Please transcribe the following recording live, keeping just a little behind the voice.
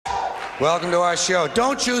Welcome to our show.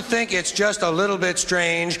 Don't you think it's just a little bit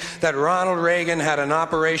strange that Ronald Reagan had an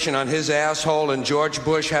operation on his asshole and George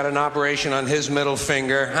Bush had an operation on his middle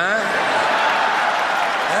finger, huh?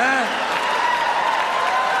 Huh?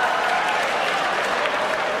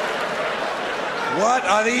 What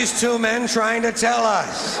are these two men trying to tell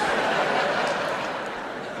us?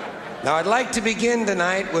 Now, I'd like to begin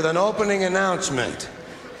tonight with an opening announcement.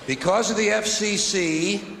 Because of the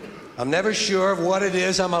FCC, I'm never sure of what it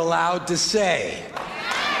is I'm allowed to say.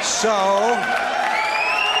 So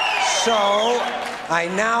I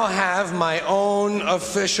now have my own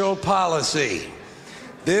official policy.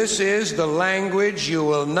 This is the language you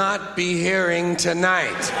will not be hearing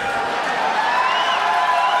tonight.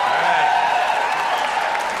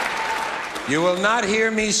 You will not hear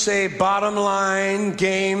me say bottom line,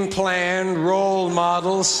 game plan, role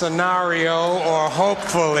model, scenario, or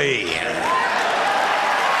hopefully.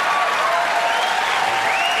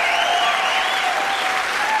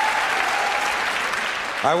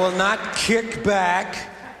 I will not kick back,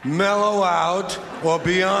 mellow out, or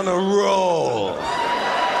be on a roll.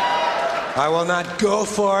 I will not go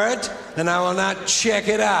for it, and I will not check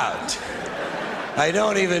it out. I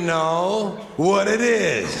don't even know what it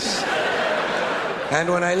is. And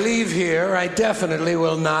when I leave here, I definitely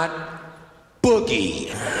will not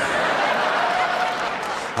boogie.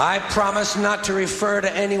 I promise not to refer to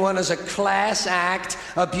anyone as a class act,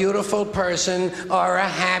 a beautiful person, or a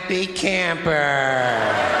happy camper.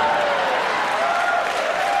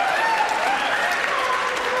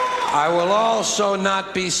 I will also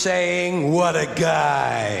not be saying, what a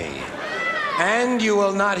guy. And you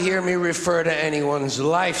will not hear me refer to anyone's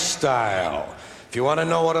lifestyle. If you want to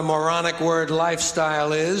know what a moronic word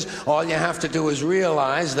lifestyle is, all you have to do is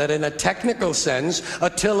realize that in a technical sense,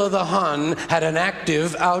 Attila the Hun had an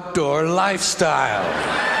active outdoor lifestyle.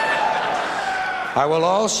 I will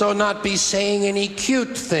also not be saying any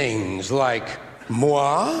cute things like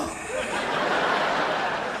moi.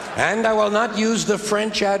 And I will not use the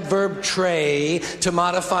French adverb très to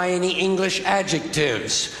modify any English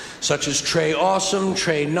adjectives, such as très awesome,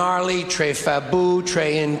 très gnarly, très fabou,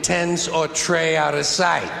 très intense, or très out of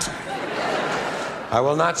sight. I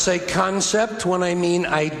will not say concept when I mean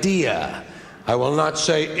idea. I will not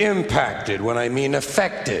say impacted when I mean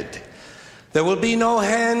affected. There will be no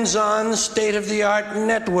hands-on, state-of-the-art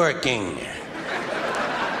networking.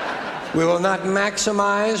 We will not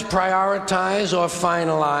maximize, prioritize, or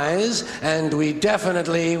finalize, and we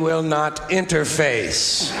definitely will not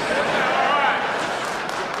interface.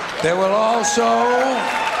 There will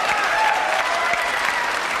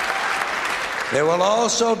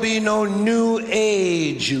also be no new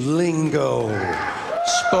age lingo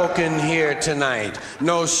spoken here tonight.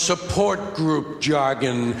 No support group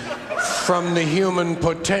jargon from the human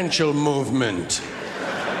potential movement.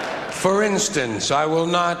 For instance, I will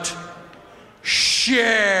not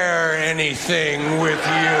share anything with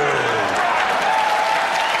you.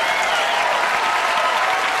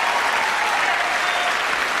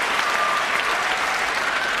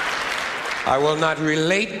 I will not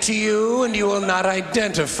relate to you, and you will not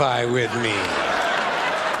identify with me.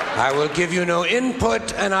 I will give you no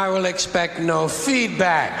input, and I will expect no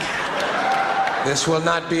feedback. This will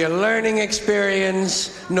not be a learning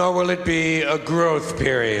experience, nor will it be a growth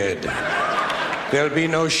period. There'll be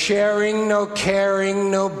no sharing, no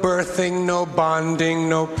caring, no birthing, no bonding,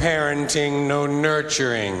 no parenting, no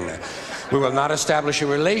nurturing. We will not establish a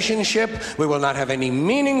relationship, we will not have any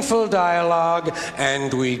meaningful dialogue,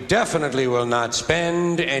 and we definitely will not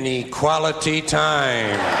spend any quality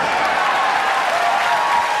time.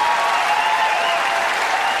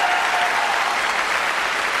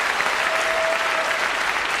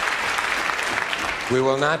 We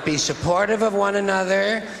will not be supportive of one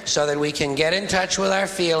another so that we can get in touch with our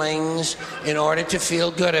feelings in order to feel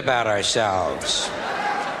good about ourselves.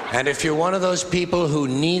 And if you're one of those people who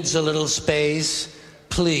needs a little space,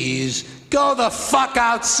 please go the fuck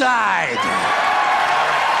outside.